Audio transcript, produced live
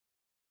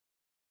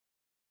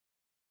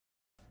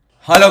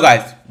Hello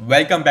guys,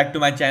 welcome back to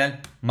my channel.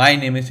 My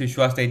name is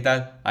Vishwas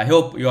Taital. I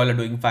hope you all are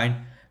doing fine.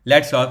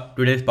 Let's solve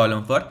today's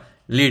problem for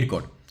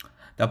Leetcode.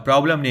 The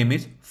problem name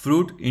is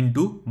fruit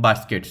into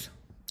baskets.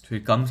 So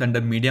it comes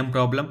under medium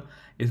problem.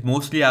 It's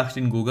mostly asked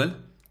in Google.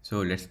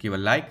 So let's give a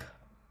like.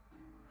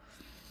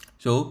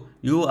 So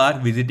you are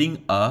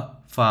visiting a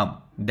farm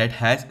that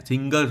has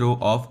single row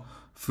of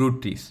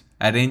fruit trees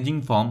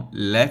arranging from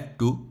left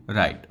to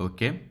right.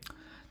 Okay.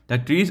 The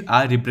trees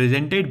are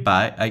represented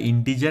by an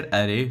integer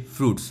array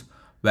fruits,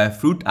 where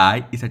fruit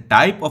I is a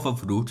type of a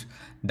fruits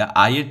the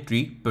ith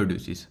tree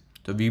produces.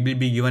 So we will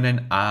be given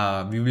an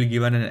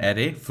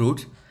array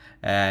fruits,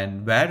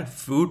 and where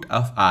fruit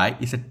of I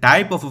is a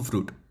type of a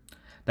fruit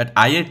that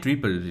ith tree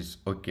produces.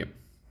 Okay.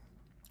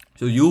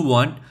 So you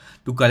want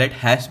to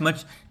collect as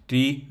much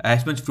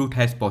fruit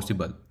as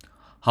possible.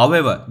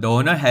 However, the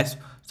owner has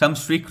some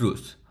strict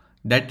rules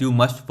that you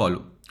must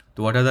follow.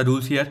 So what are the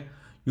rules here?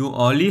 You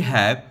only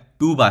have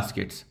two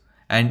baskets,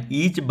 and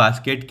each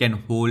basket can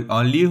hold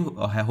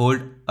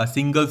a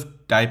single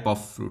type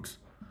of fruits.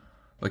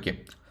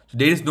 Okay. So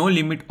there is no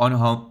limit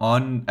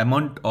on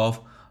amount of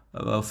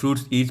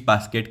fruits each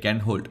basket can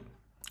hold.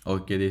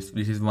 Okay, this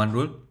is one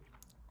rule.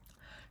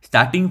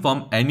 Starting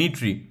from any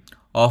tree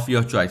of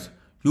your choice,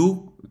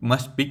 you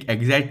must pick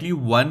exactly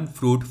one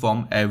fruit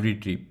from every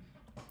tree.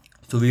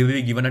 So we will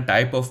be given a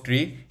type of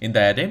tree in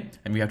the array,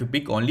 and we have to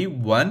pick only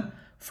one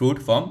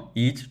fruit from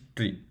each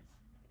tree.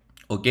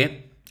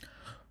 Okay.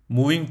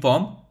 Moving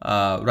from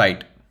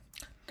right,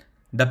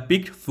 the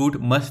picked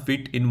fruit must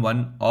fit in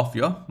one of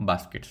your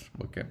baskets.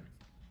 Okay.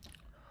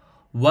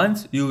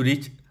 Once you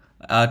reach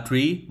a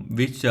tree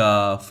which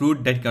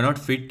fruit that cannot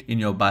fit in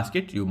your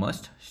basket, you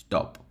must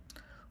stop.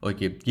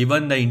 Okay,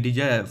 given the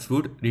integer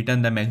fruit,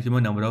 return the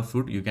maximum number of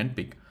fruit you can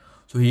pick.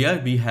 So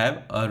here we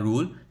have a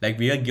rule, like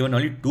we are given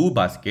only two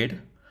baskets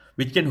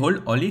which can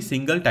hold only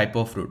single type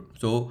of fruit.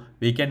 So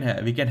we can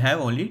have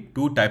only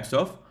two types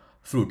of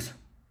fruits.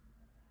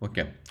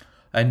 Okay,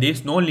 and there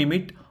is no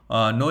limit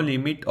on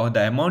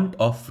the amount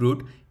of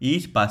fruit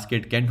each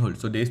basket can hold.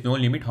 So there is no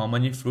limit how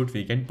many fruit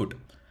we can put.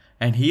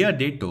 And here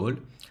they told,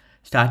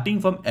 starting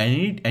from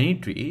any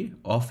tree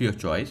of your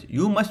choice,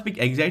 you must pick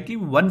exactly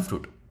one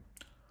fruit.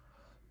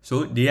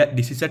 So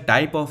this is a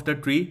type of the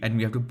tree, and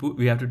we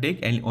have to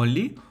take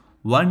only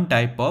one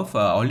type of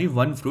only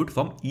one fruit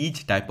from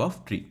each type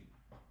of tree.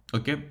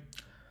 Okay,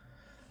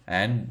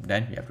 and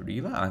then we have to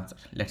give an answer.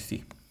 Let's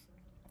see.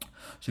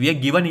 So we are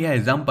given here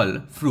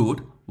example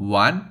fruit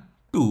 1,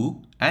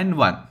 2 and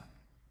 1.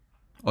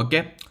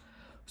 Okay,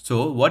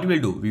 so what we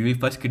will do? We will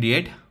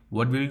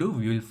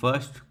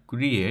first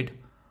create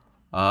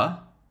a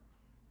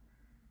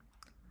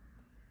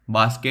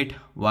basket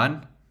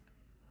 1,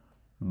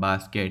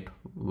 basket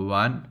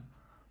 1,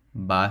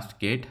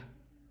 basket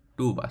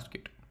 2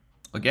 basket.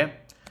 Okay,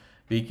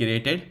 we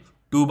created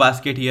two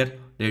basket here.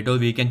 They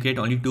told we can create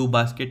only two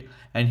basket,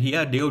 and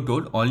here they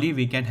told only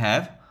we can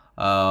have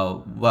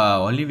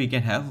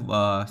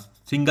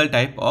single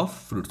type of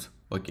fruits.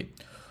 Okay,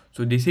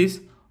 so this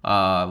is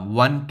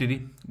one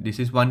tree, this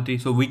is one tree,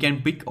 so we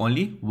can pick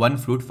only one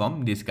fruit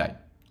from this guy.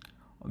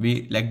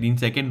 We, like in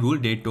second rule,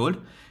 they told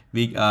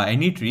we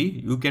any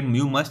tree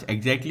you must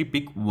exactly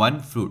pick one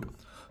fruit.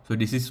 So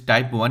this is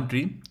type 1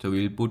 tree, so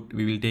we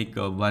will take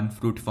one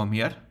fruit from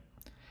here.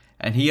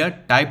 And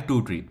here type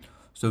 2 tree,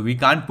 so we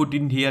can't put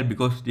in here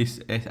because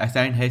this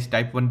assigned has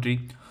type 1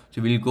 tree.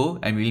 So we'll go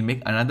and we'll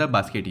make another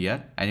basket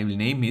here, and we will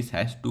name is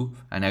has 2,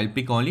 and I will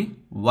pick only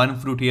one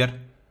fruit here.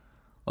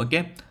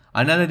 Okay,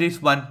 another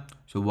is 1,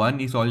 so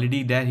 1 is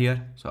already there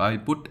here, so I will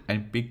put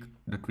and pick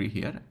the tree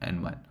here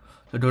and 1.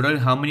 So total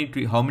how many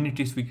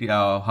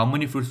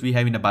fruits we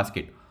have in a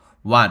basket?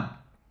 1,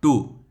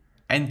 2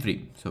 and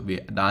 3. So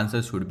the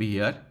answer should be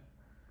here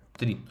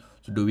 3.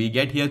 So do we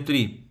get here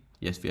 3?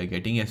 Yes, we are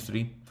getting yes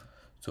 3.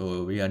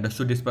 So we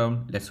understood this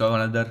problem. Let's solve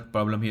another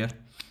problem here.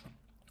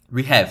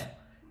 We have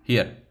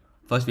here,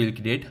 first we will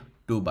create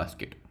two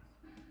basket.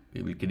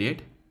 We will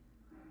create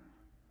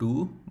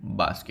two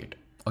basket.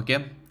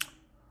 Okay,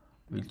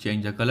 we'll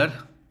change the color.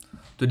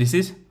 So this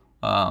is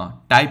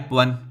type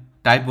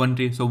 1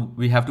 tree. So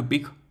we have to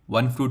pick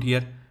one fruit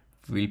here.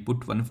 We'll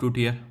put one fruit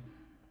here.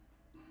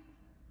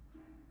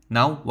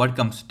 Now what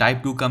comes?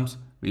 Type 2 comes.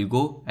 We'll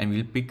go and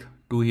we'll pick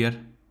 2 here.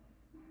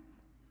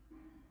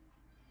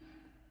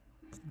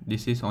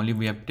 This is only,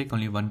 we have to take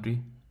only one tree.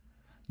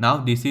 Now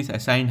this is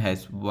assigned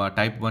as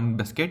type 1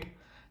 basket.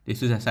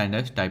 This is assigned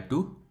as type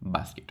 2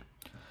 basket.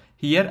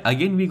 Here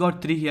again we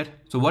got 3 here.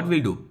 So what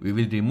we'll do? We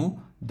will remove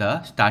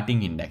the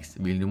starting index.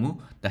 We'll remove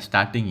the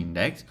starting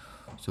index.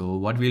 So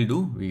what we'll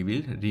do? We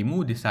will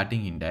remove the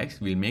starting index.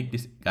 We'll make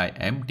this guy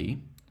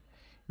empty.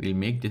 We'll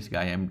make this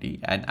guy empty,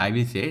 and I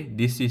will say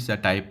this is a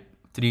type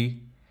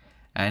 3,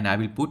 and I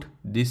will put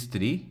this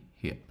 3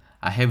 here.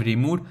 I have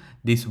removed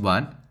this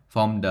one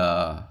from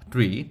the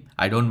tree.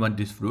 I don't want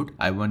this fruit.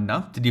 I want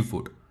now 3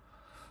 fruit.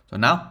 So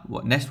now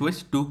next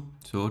was 2.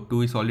 So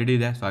 2 is already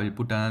there. So I will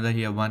put another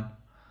here 1.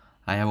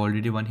 I have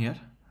already one here,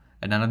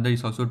 and another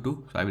is also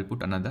 2. So I will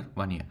put another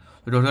one here.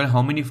 So total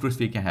how many fruits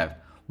we can have?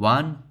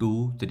 1,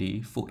 2,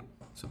 3, 4.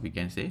 So we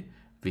can say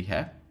we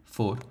have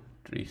 4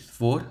 trees,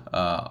 4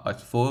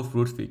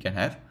 fruits we can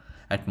have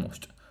at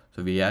most.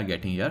 So we are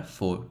getting here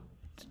 4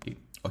 trees.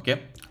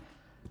 Okay,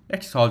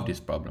 let's solve this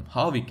problem.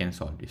 How we can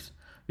solve this?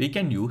 We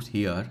can use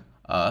here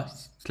a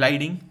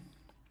sliding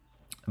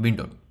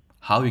window.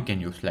 How we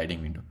can use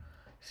sliding window?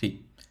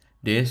 See,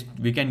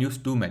 we can use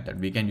two methods.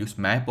 We can use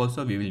map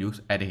also. We will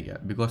use array here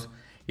because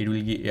it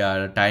will give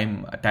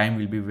time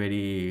will be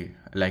very,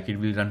 like, it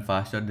will run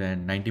faster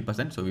than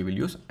 90%. So we will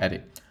use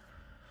array.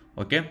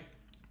 Okay.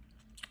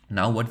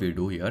 Now what we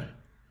do here?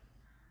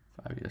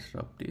 I will just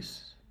drop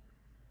this.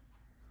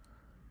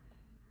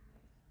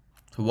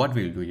 So what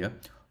we'll do here?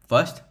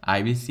 First,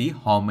 I will see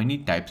how many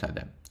types are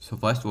there. So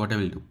first, what I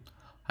will do?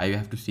 I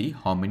have to see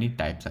how many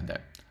types are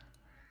there.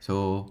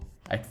 So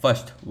at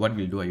first, what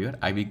we'll do here?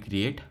 I will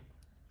create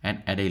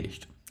an array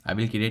list. I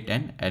will create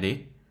an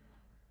array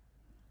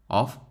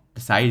of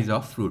the size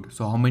of fruit.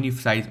 So how many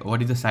size?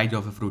 What is the size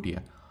of a fruit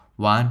here?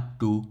 1,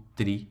 2,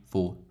 3,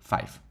 4,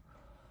 5.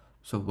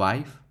 So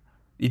 5.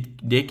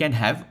 They can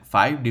have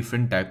 5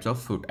 different types of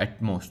fruit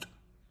at most.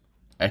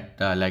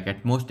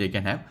 At most they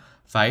can have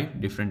 5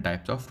 different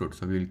types of fruit.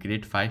 So we will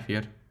create 5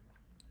 here.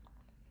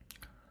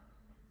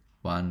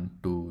 1,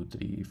 2,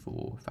 3,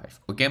 4, 5.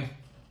 Okay.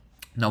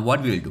 Now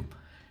what we will do?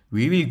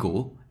 We will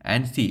go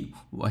and see.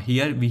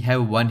 Here we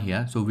have 1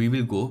 here. So we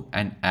will go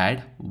and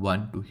add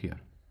 1 to here.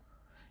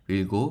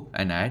 We will go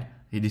and add.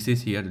 This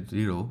is here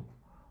 0.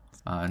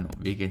 No,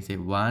 we can say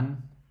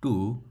 1,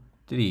 2,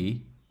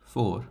 3,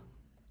 4,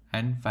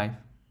 and 5.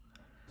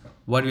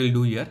 What we will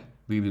do here?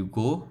 We will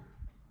go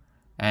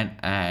and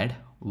add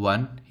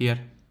 1 here.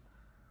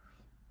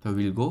 So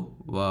we will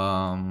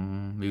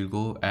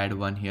go add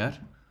 1 here.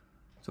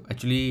 So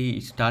actually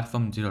start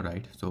from 0,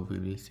 right? So we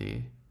will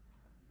say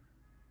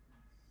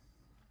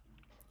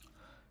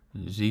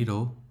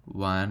 0,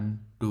 1,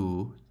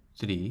 2,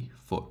 3,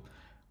 4.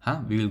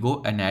 We will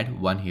go and add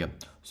 1 here.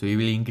 So we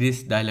will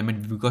increase the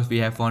element because we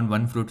have found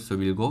 1 fruit. So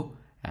we will go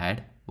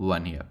add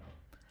 1 here.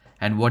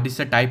 And what is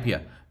the type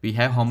here? We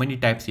have how many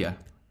types here?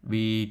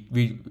 We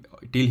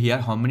till here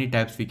how many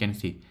types we can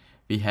see?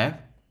 We have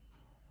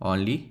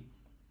only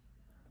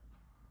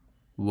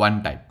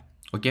 1 type.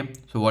 Okay,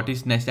 so what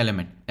is next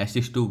element? Next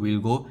is 2. We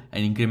will go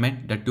and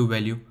increment the 2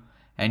 value.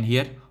 And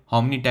here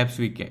how many types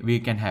we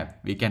can have?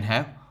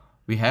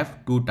 We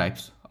have 2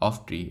 types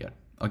of tree here.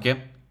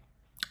 Okay,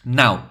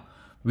 now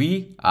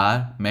we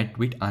are met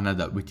with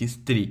another, which is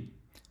 3.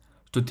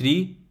 So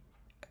 3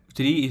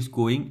 is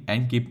going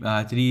and keep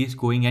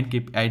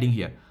adding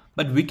here.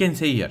 But we can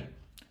say here,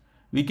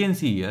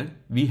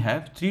 we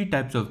have 3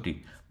 types of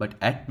tree. But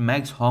at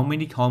max, how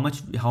much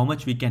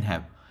we can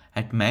have?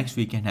 At max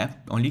we can have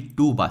only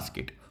 2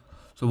 baskets.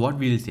 So what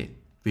we will say?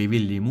 We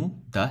will remove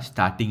the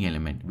starting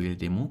element.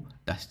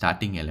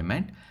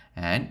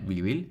 And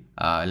we will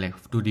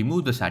to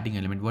remove the starting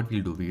element, what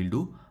we'll do? We will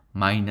do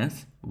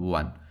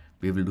 -1.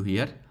 We will do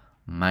here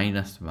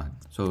 -1.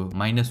 So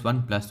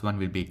 -1 plus 1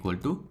 will be equal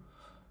to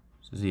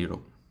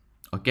 0.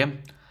 Okay.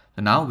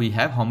 So now we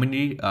have how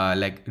many,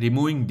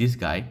 removing this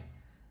guy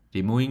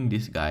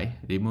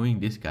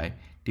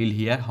till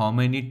here, how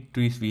many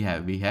trees we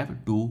have? We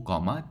have 2,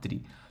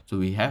 3. So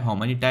we have how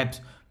many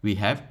types? We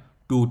have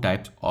 2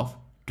 types of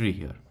tree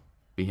here.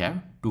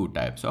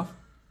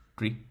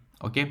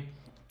 Okay.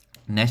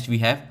 Next we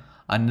have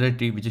another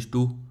tree which is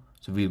 2.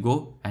 So we'll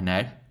go and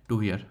add 2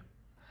 here.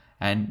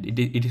 And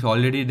it is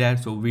already there.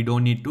 So we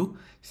don't need to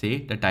say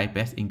the type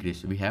has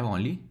increased. We have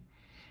only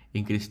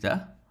increased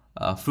the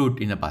fruit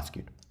in the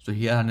basket. So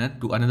here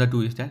another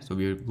 2 is there. So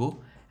we will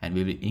go and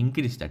we will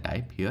increase the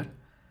type here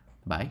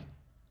by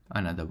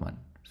another 1.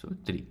 So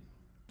 3.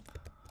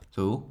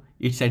 So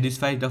it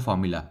satisfies the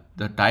formula.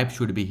 The type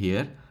should be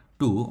here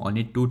 2.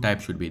 Only 2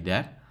 types should be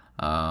there.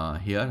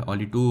 Here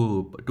only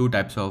two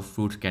types of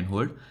fruits can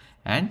hold,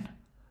 and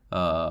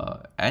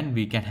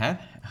we can have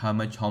how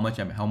much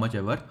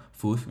ever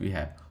fruits we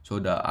have. So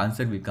the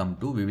answer will come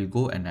to, we will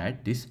go and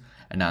add this,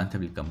 and the answer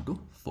will come to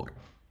 4.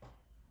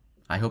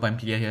 I hope I'm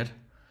clear here.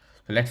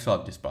 So let's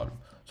solve this problem.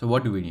 So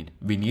what do we need?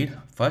 We need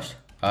first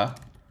a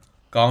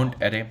count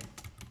array.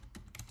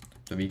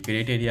 So we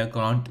created a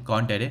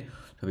count array.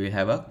 So we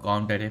have a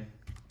count array.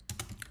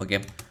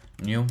 Okay,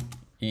 new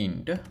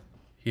int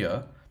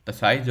here. The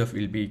size of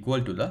will be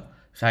equal to the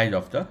size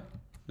of the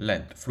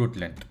fruit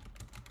length.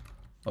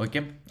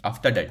 Okay.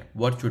 After that,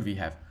 what should we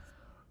have?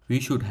 We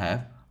should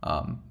have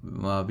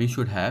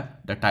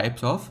the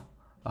types of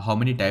how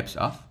many types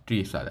of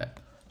trees are there.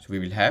 So we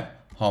will have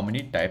how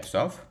many types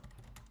of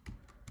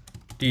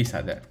trees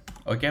are there.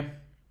 Okay.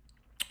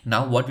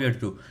 Now what we have to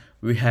do?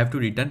 We have to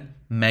return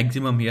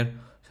maximum here.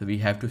 So we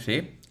have to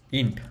say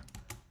int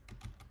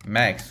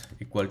max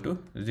equal to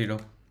 0.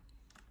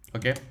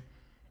 Okay.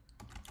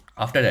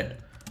 After that,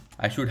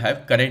 I should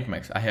have current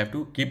max. I have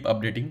to keep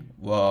updating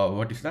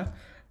what is the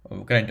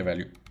current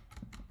value.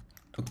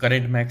 So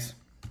current max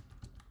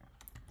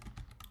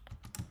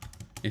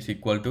is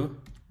equal to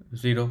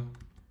 0.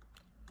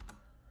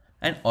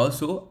 And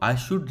also I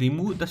should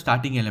remove the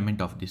starting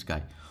element of this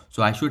guy.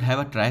 So I should have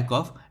a track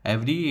of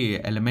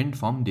every element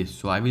from this.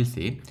 So I will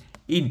say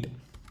int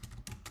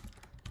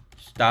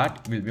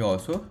start will be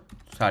also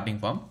starting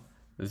from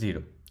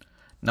 0.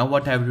 Now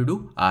what I have to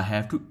do? I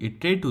have to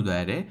iterate to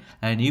the array,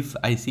 and if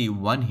I see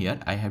 1 here,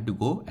 I have to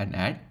go and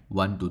add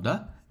 1 to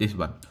this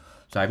one.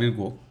 So I will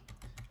go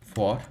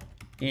for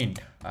int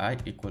I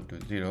equal to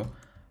 0,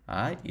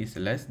 I is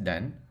less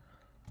than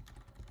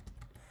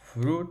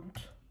fruit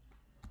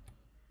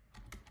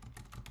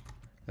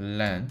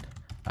length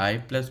I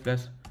plus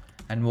plus.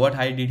 And what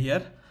I did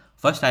here,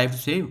 first I have to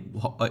say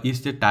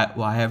is the type.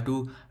 I have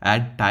to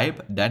add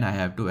type, then I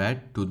have to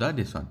add to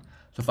this one.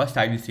 So first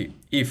I will see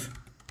if,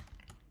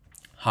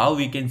 how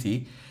we can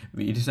see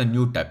it is a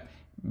new type.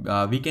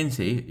 We can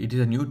say it is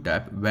a new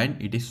type when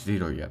it is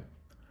 0 here.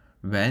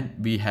 When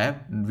we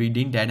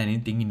didn't add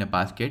anything in the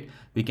basket,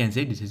 we can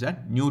say this is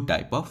a new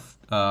type of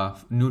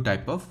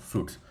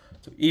fruits.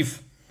 So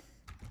if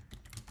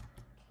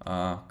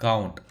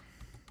count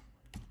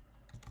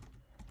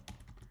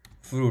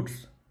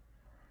fruits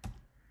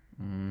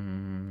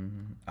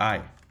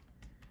I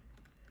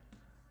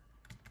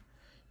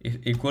is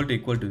equal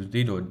to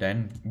 0,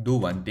 then do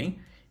one thing,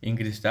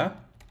 increase the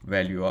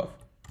value of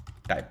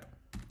type.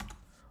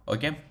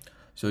 Okay,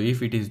 so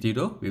if it is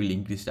 0, we will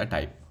increase the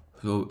type.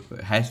 So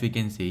as we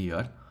can see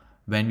here,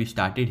 when we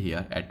started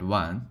here at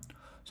 1,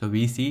 so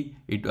we see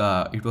it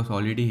was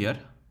already here.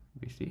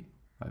 We see,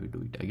 I will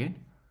do it again.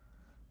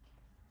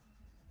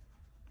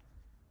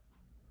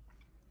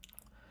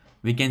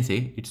 We can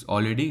say it's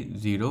already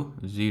 0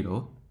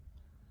 0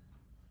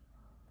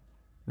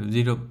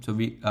 0. So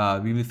we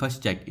will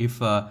first check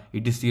if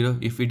it is 0.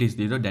 If it is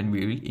 0, then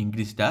we will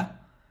increase the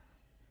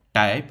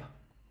type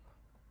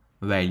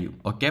value.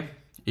 Okay,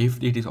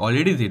 if it is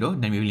already 0,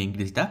 then we will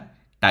increase the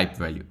type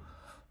value.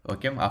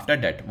 Okay, after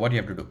that what you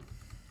have to do,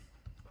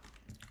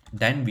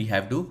 then we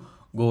have to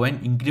go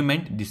and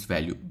increment this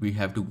value. We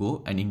have to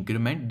go and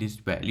increment this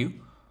value.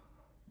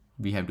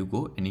 We have to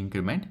go and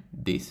increment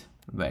this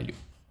value.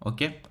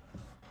 Okay,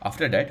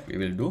 after that we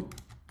will do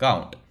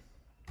count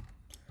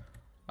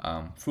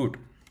fruit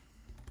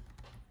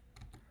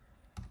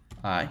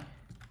I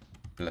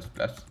plus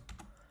plus.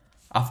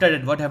 After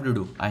that what I have to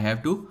do, I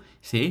have to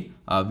say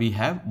we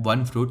have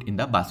one fruit in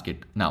the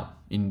basket. Now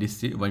in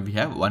this when we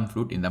have one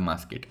fruit in the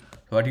basket,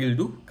 so what you will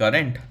do,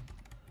 current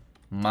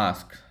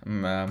max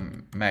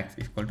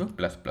is equal to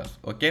plus plus.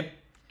 Okay,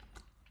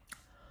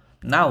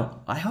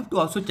 now I have to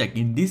also check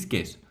in this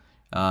case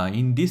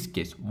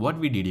what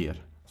we did here.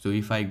 So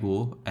if I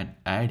go and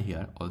add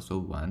here also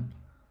 1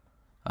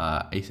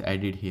 is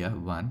added here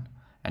 1,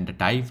 and the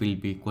type will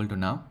be equal to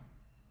now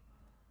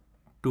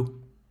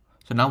 2.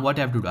 So now what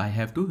I have to do, I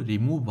have to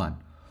remove 1.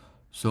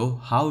 So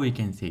how we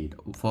can say it,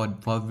 for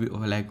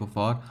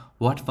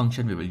what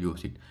function we will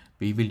use it?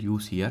 We will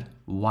use here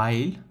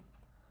while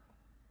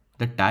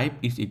the type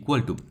is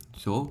equal to.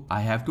 So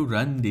I have to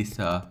run this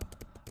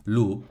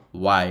loop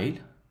while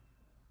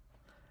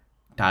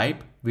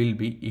type will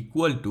be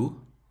equal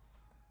to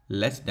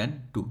less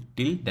than 2.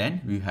 Till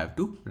then we have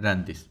to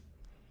run this.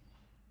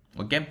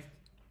 Okay,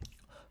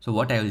 so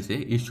what I will say,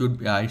 it should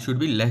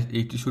be less,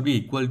 it should be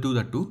equal to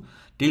the 2.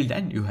 Till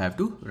then you have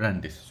to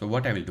run this. So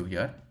what I will do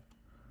here,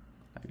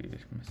 I will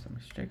just miss a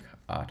mistake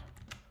R.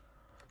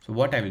 So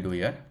what I will do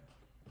here,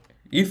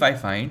 if I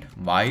find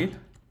while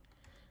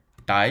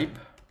type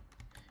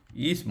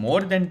is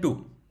more than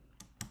 2,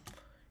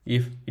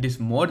 if it is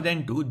more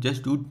than 2,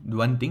 just do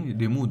one thing,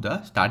 remove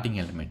the starting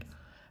element.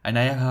 And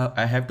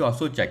I have to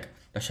also check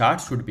the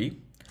short should be,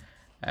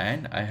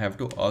 and I have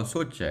to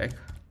also check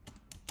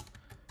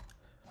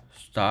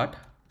start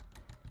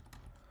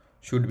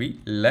should be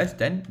less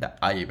than the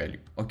I value.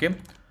 Okay,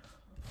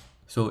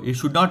 so it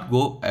should not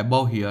go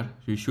above here,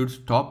 you should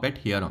stop at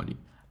here only.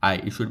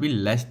 It should be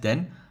less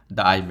than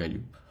the I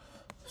value.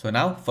 So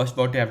now first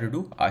what I have to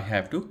do, I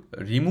have to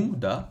remove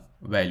the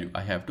value.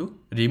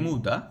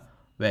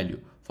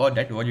 For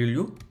that what will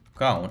you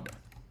count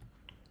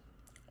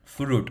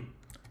fruit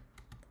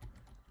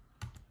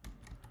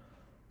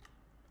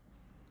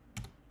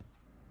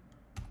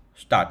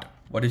start.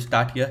 What is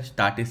start here?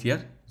 Start is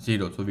here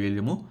 0. So we will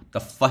remove the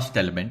first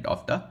element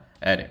of the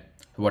array.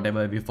 So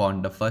whatever we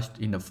found the first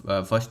in the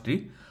first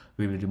tree,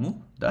 we will remove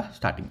the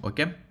starting.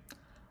 Okay,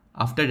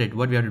 after that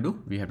what we have to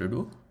do, we have to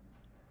do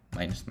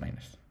minus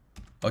minus.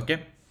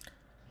 Okay,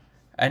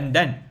 and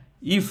then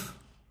if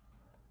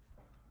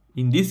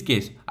in this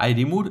case I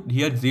removed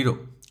here 0,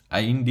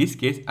 in this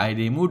case I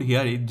removed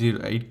here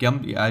 0,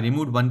 I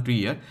removed one tree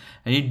here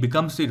and it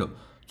becomes 0.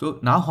 So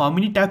now how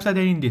many types are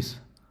there in this?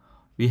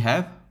 We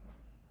have,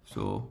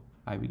 so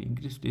I will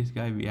increase this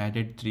guy, we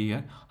added 3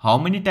 here. How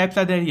many types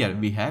are there here?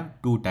 We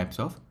have 2 types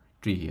of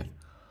tree here.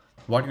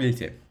 What will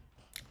say,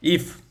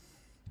 if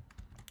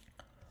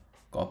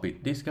copy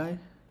this guy,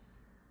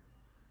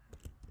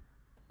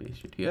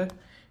 paste it here,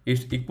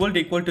 is equal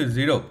to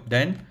 0,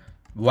 then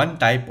one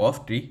type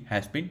of tree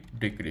has been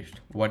decreased.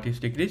 What is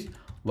decreased?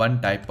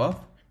 One type of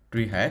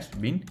tree has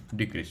been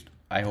decreased.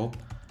 I hope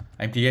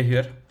I'm clear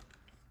here.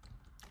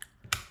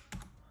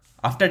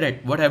 After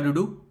that what I have to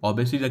do,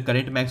 obviously the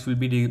current max will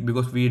be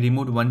because we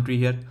removed one tree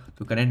here,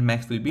 so current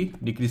max will be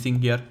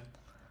decreasing here.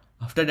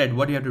 After that,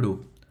 what you have to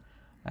do?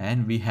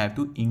 And we have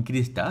to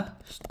increase the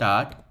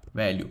start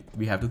value.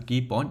 We have to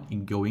keep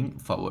on going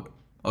forward.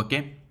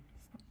 Okay.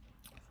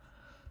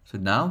 So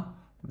now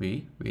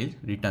we will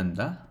return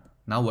the,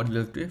 now what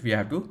we'll do, we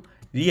have to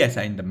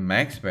reassign the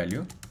max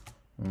value.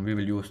 We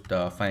will use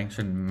the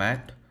function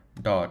math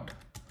dot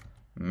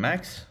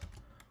max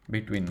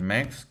between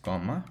max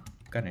comma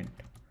current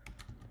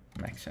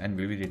max, and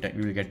we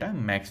will get a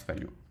max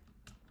value.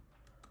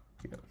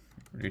 Here,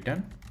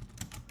 return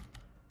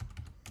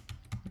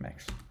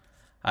max.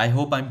 I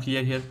hope I'm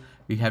clear here.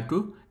 We have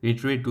to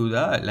iterate to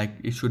the, like,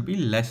 it should be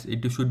less,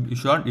 it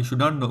should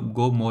not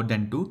go more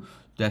than 2.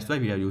 That's why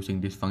we are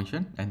using this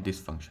function and this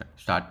function.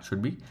 Start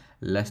should be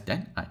less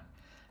than I.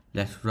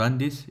 Let's run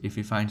this. If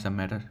we find some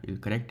error, we'll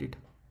correct it.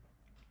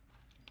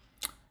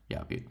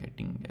 Yeah, we're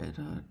getting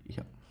error.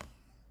 Yeah.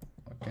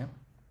 Okay.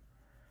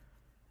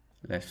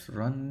 Let's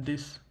run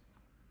this.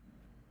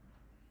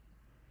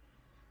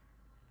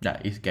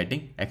 Yeah, it's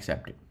getting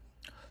accepted.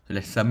 So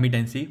let's submit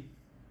and see.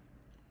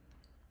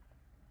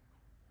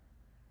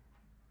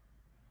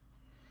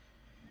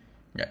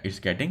 Yeah, it's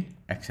getting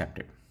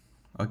accepted.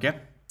 Okay.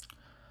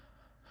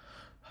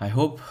 I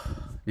hope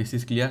this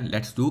is clear.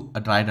 Let's do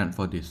a dry run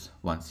for this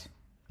once.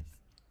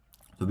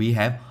 So I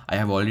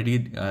have already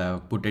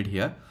put it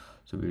here.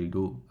 So we will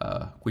do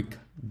a quick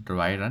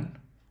dry run.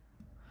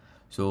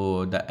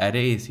 So the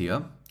array is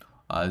here,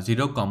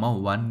 0,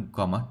 1,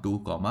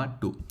 2,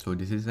 2. So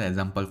this is an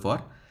example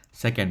for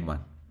second one.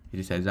 It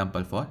is an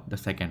example for the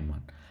second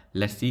one.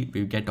 Let's see,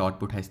 we get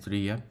output has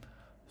 3 here.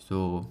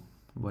 So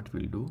what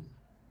we'll do?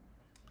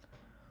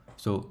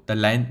 So the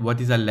length,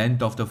 what is the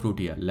length of the fruit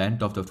here?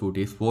 Length of the fruit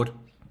is 4.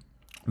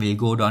 We'll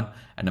go down,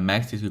 and the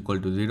max is equal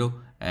to 0,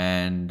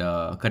 and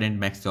current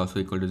max is also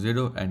equal to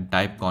 0, and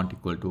type count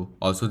equal to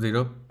also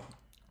 0,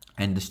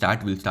 and the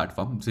start will start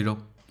from 0.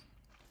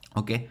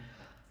 Okay.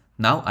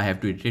 Now I have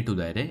to iterate to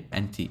the array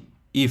and see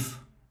if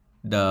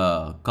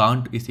the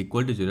count is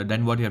equal to 0.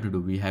 Then what you have to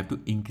do? We have to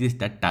increase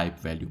that type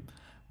value.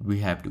 We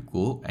have to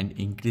go and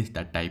increase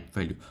that type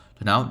value.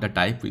 So now the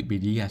type will be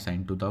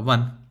reassigned to the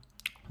 1,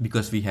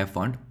 because we have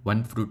found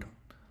one fruit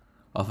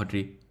of a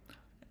tree.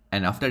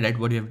 And after that,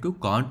 what you have to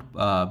count,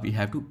 we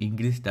have to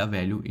increase the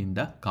value in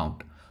the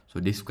count. So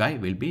this guy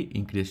will be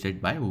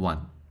increased by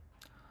 1.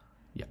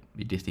 Yeah,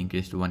 it is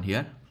increased to 1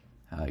 here.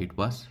 It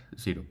was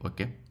 0.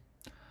 Okay.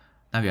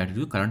 Now we have to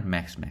do current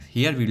max.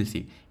 Here we will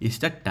see, is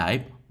the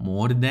type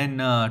more than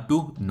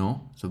 2?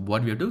 No. So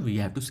what we have to do? We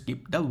have to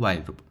skip the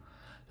while loop.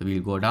 So we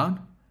will go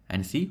down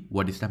and see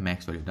what is the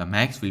max value. The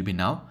max will be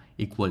now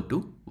equal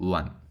to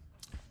 1.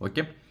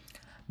 Okay.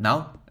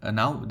 Now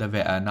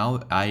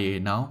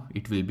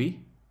it will be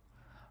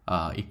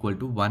equal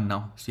to 1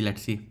 now. See,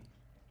 let's see.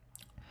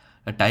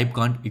 The type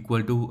count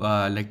equal to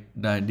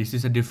this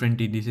is a different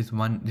t, this is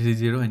 1, this is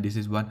 0, and this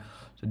is 1.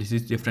 So this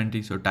is different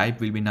t. So type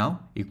will be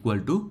now equal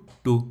to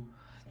 2.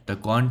 The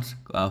count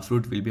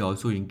fruit will be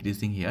also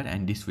increasing here,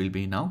 and this will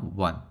be now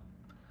 1.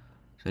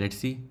 So let's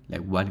see,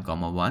 like 1,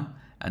 1,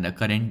 and the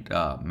current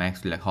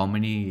max, like how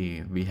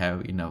many we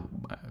have in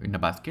a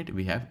basket.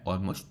 We have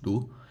almost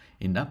 2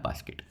 in the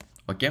basket.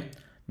 Okay.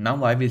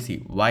 Now I will see,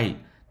 while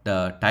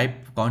the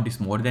type count is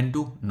more than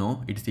 2.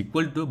 No, it is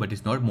equal to 2, but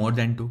it's not more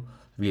than 2.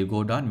 We'll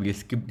go down, we'll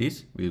skip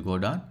this, we'll go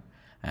down,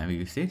 and we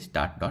will say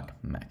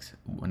start.max.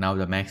 Now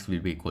the max will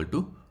be equal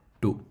to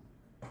 2.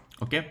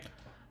 Okay.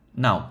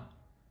 Now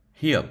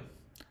here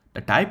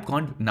the type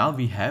count, now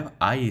we have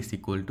I is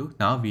equal to,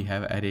 now we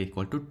have array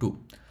equal to 2.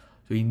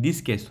 So in this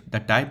case, the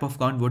type of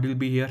count, what will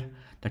be here?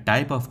 The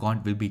type of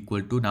count will be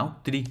equal to now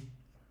 3.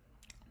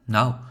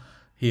 Now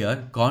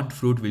here count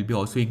fruit will be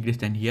also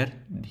increased, and here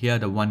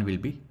the 1 will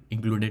be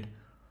included.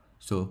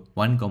 So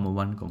 1,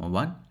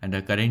 1, and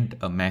the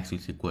current max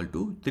is equal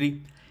to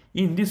 3.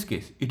 In this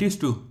case, it is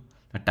true.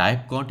 The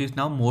type count is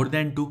now more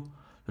than 2.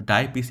 So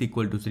type is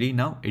equal to 3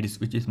 now,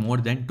 which is more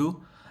than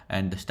 2,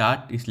 and the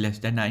start is less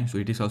than 9. So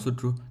it is also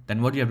true.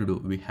 Then what you have to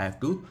do? We have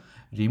to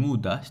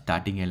remove the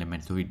starting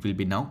element. So it will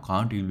be now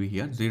count will be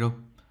here 0.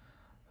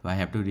 So I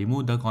have to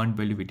remove the count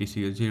value, which is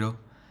here 0.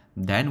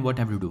 Then what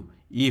I have to do?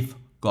 If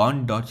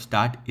count dot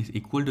start is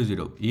equal to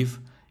 0, if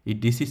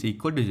this is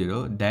equal to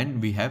 0, then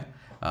we have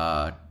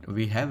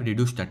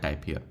reduced the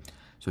type here.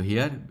 So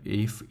here,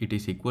 if it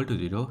is equal to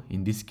 0,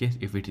 in this case,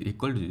 if it is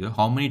equal to 0,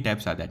 how many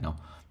types are there now?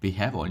 We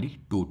have only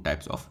 2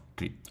 types of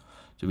tree.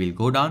 So we'll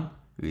go down,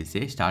 we will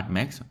say start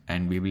max,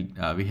 and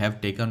we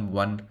have taken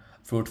one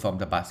fruit from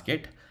the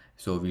basket.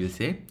 So we will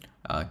say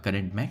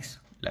current max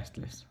less.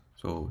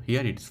 So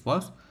here it is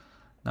false.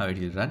 Now it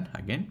will run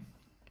again.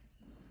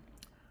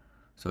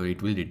 So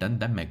it will return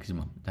the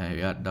maximum.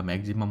 The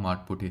maximum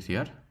output is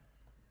here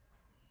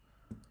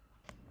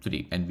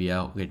 3, and we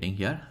are getting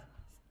here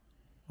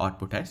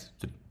output as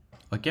 3.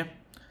 Okay.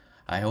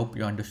 I hope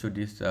you understood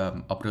this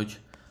approach,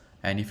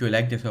 and if you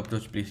like this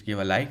approach, please give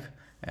a like,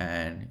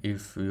 and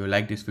if you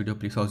like this video,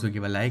 please also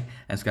give a like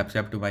and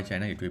subscribe to my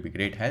channel. It will be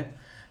great help,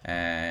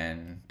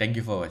 and thank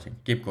you for watching.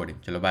 Keep coding.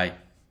 Chalo,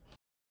 bye.